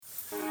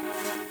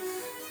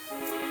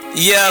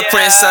Yeah,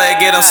 Prince said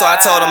get him, so I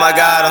told him I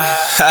got him.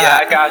 Yeah,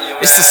 I got you,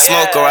 man. It's the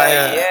smoker right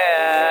here.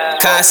 Yeah.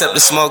 Konsept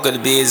The Smokah to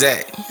be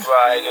exact.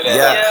 Right,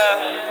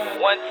 Yeah.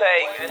 One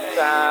take this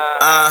time.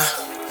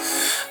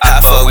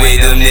 I fuck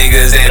with them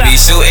niggas and be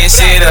shooting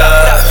shit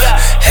up.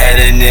 Had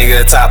a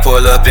nigga top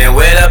pull up and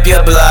wet up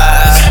your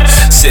block.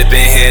 Sippin'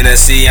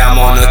 Hennessy, I'm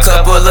on a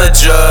couple of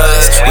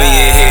drugs. When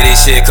you hear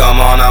this shit come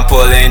on, I'm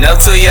pulling up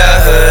to your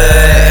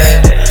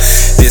hood.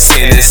 This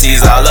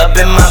Hennessy's all up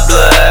in my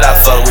blood. I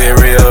fuck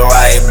with real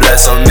white blood,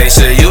 so make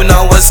sure you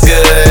know what's good.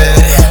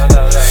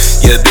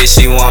 Your bitch,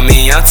 she want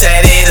me, I'm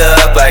tatted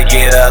up. I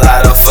get a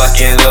lot of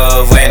fucking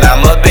love when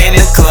I'm up in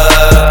the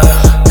club.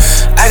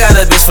 I got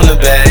a bitch from the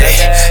bay,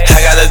 I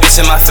got a bitch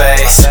in my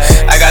face.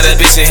 I got a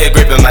bitch in here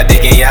gripping my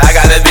dick, and yeah, I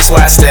got a bitch where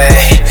I stay.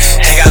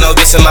 Ain't got no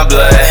bitch in my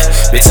blood,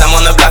 bitch, I'm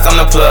on the block,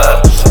 I'm the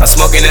plug. I'm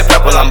smoking that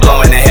purple, I'm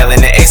blowing the hell, and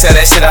the exhale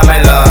that shit out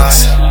my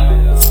lungs.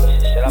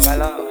 Shit on my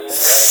lungs.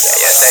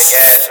 Yeah, that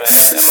gas,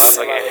 that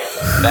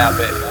motherfucking bad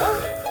bitch.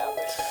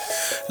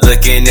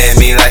 Looking at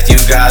me like you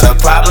got a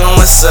problem,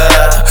 what's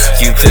up?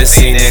 You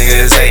pussy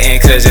niggas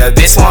hating cause your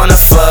bitch wanna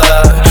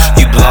fuck.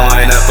 You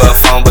blowing up her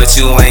phone but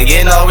you ain't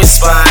get no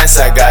response.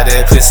 I got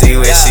that pussy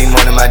where she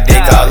wanted my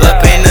dick all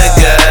up in the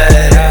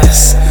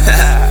guts.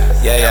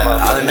 Yeah,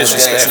 all the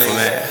disrespectful,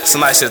 man.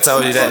 Somebody should've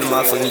told you that.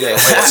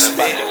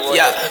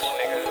 Yeah.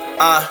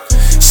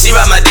 She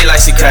ride my dick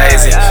like she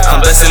crazy. I'm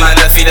busting my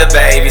nut, feed the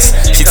babies.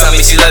 She told me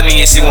she love me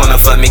and she wanna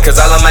fuck me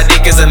cause all of my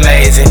dick is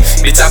amazing.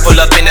 Bitch, I pull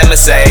up in that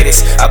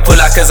Mercedes. I pull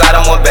out cause I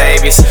don't want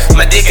babies.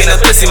 My dick in the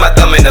pussy, my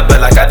thumb in the butt.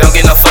 Like I don't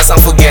get no fuss,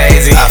 I'm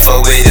fugazi. I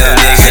fuck with them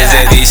niggas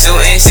that be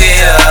shooting shit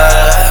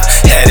up.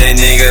 Had a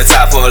nigga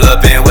top pull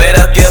up and wet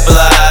up your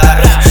block.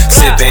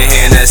 Sippin'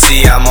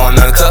 Hennessy, I'm on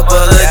a couple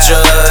of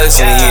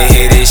drugs. When you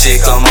hear this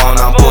shit come on,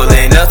 I'm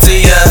pulling up to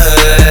your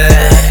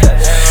hood.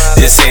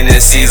 This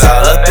Hennessy's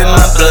all up in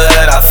my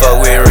blood. I fuck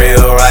with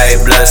real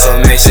white blood, so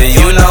make sure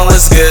you know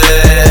what's good.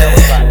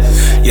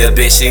 Your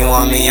bitch, she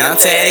want me, I'm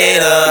tatted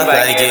up.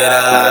 I get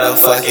a lot of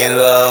fucking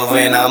love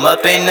when I'm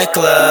up in the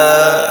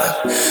club.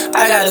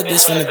 I got a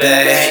bitch from the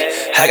bay,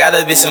 I got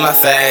a bitch in my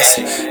face.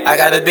 I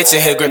got a bitch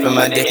in here gripping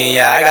my dick, and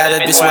yeah, I got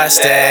a bitch where I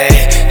stay.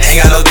 Ain't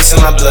got no bitch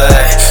in my blood,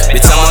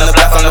 bitch, I'm on the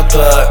block, on the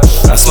plug.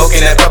 I'm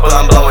smoking that purple,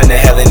 I'm blowing the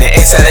hell in the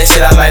exhale that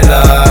shit out my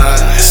lungs.